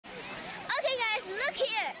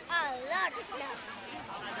a lot of snow.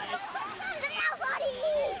 Snow party!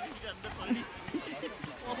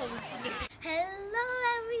 Hello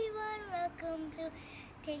everyone, welcome to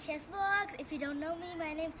Tasha's Vlogs. If you don't know me,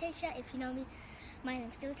 my name's Tasha. If you know me, my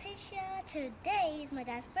name's still Tasha. Today is my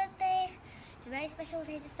dad's birthday. It's a very special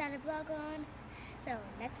day to start a vlog on. So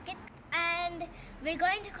let's get, and we're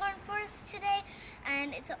going to Corin Forest today,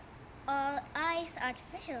 and it's all ice,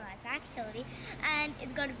 artificial ice actually, and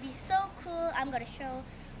it's going to be so cool. I'm going to show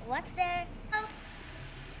what's there. Oh.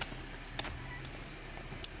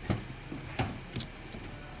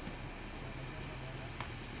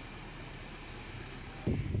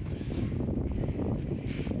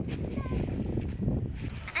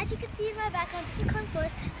 As you can see in my background, this is Corin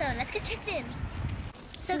Forest, so let's get checked in.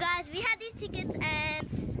 So guys, we had these tickets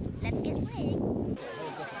and let's get playing.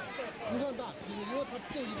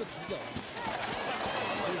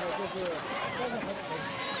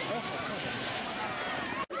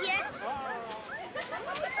 Here.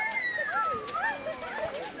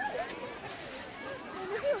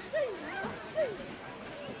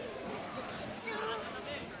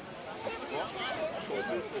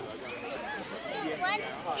 One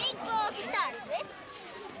big ball to start with.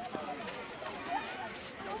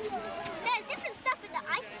 There's different stuff in the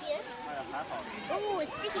ice here. Oh,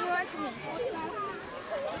 it's sticking on to me.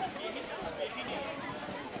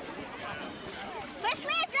 First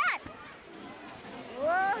layer done.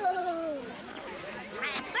 Whoa.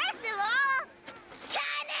 And first of all,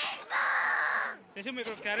 cannonball. There's a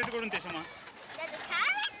carrot. There's a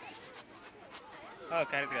carrot? Oh,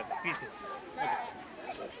 carrot pieces. Okay.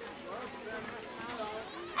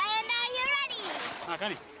 And are you ready?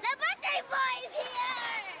 The birthday boy is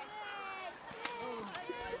here!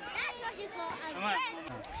 That's what you call a friend.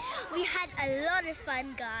 We had a lot of fun,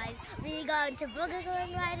 guys. We got into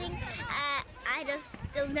boogaloo riding. I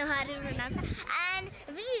still know how to pronounce it. And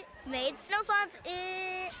we made snowmans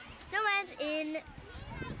in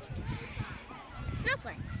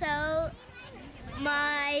snowplane. So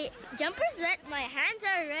my jumper's wet, my hands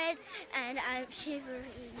are red, and I'm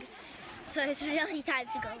shivering. So it's really time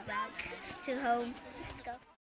to go back to home. Let's go.